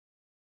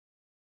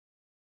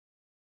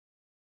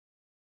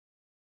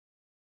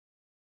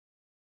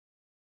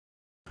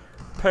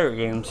Pirate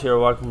Games here.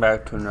 Welcome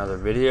back to another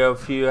video.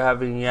 If you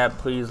haven't yet,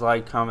 please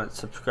like, comment,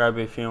 subscribe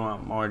if you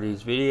want more of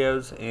these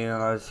videos,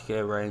 and let's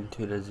get right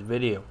into this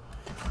video.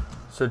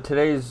 So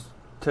today's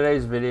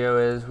video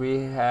is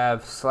we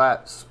have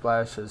slap,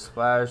 splashes,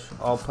 splash.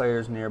 All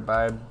players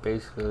nearby.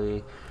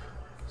 Basically,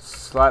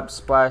 slap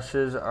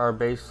splashes are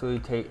basically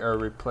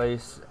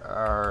replace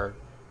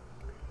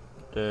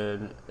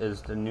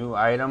is the new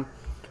item.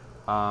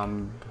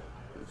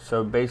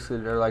 So basically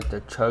they're like the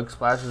chug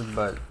splashes,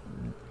 but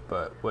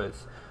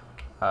with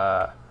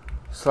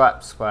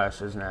slap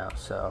splashes now.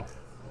 So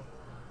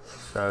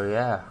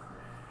yeah,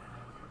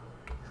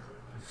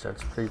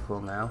 that's pretty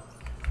cool now.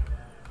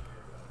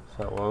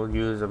 So we'll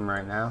use them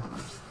right now.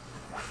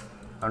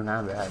 Oh,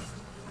 not bad.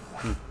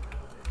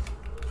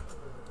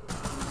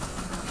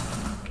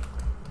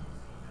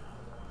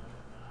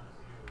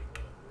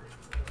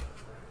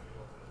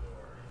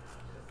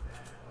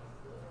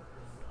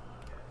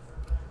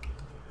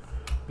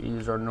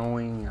 These are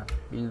annoying.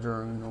 These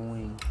are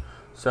annoying.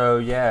 So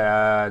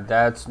yeah,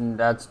 that's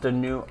the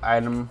new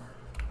item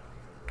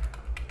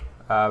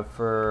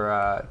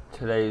for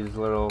today's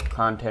little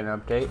content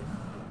update.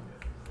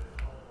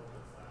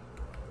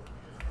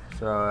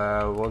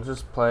 So we'll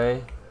just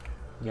play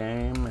a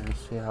game and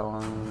see how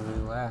long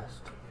we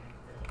last.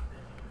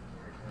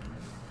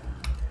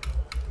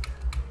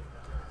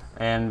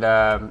 And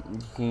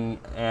the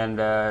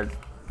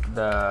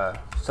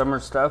summer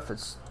stuff,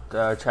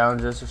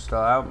 challenges are still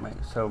out.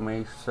 So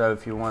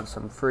if you want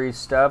some free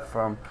stuff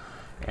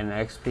and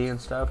XP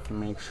and stuff,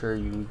 make sure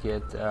you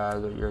get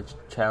your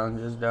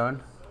challenges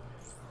done.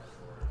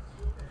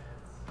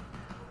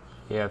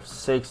 You have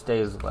 6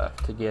 days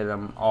left to get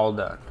them all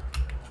done.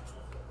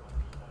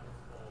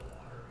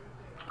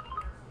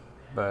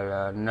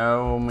 But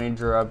no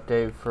major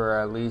update for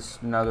at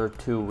least another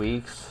 2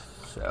 weeks.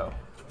 So.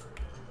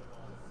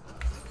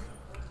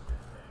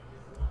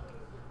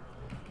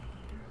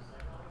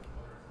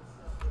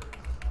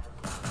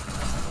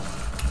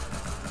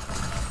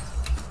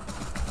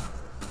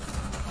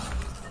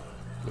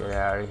 Get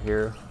out of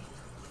here.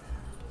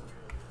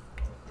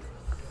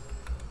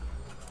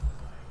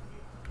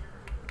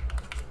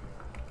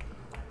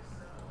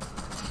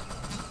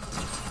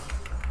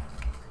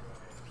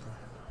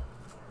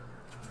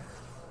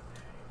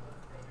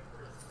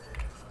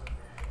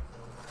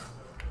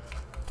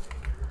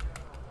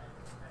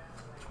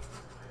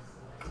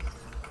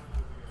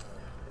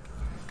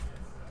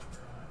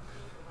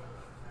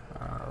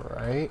 All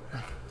right.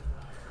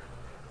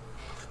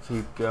 Let's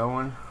keep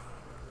going.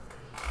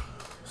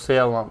 See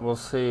how long we'll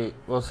see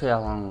how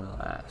long we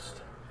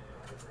last.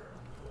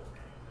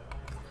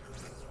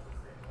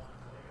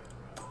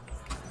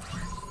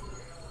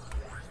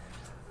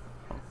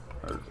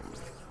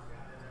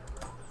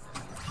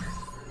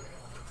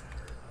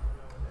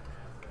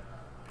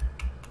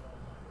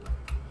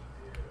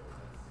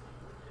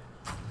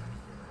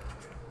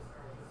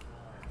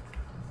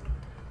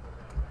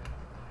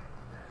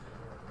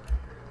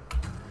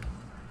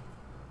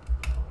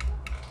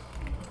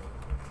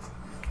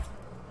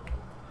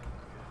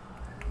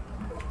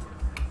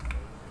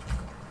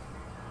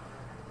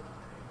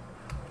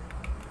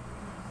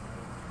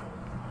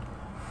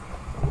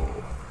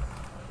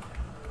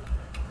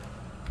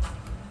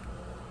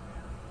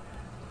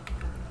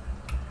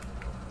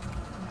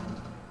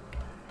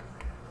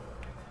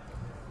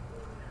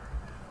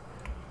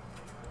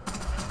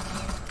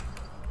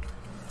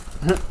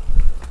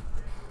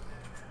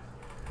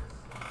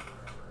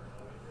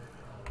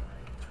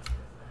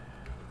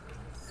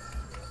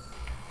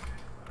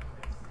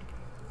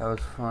 That was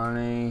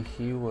funny.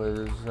 He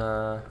was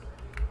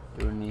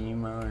doing the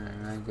emo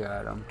and I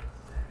got him.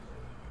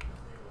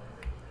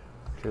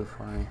 Too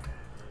funny.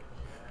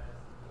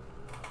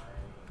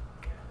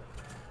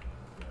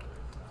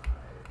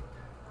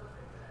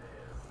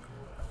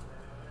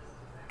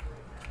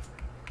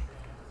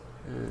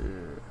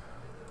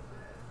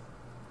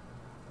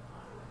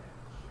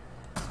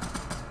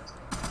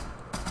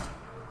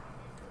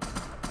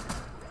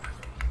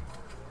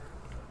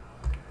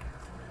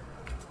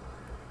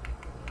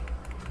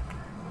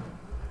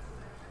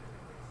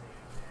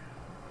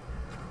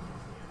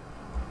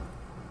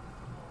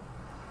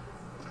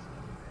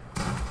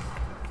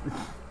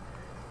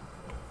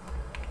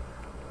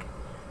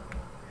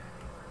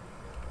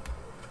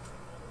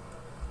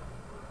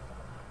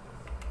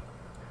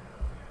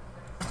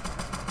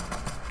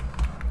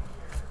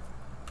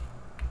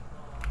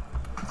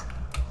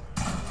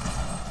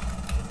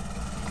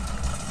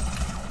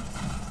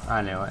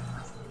 I knew it.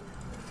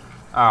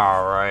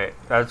 Alright,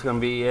 that's going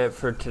to be it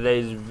for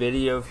today's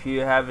video. If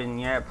you haven't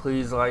yet,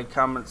 please like,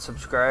 comment,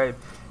 subscribe,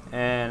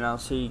 and I'll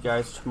see you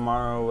guys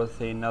tomorrow with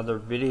another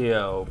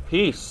video.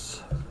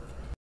 Peace.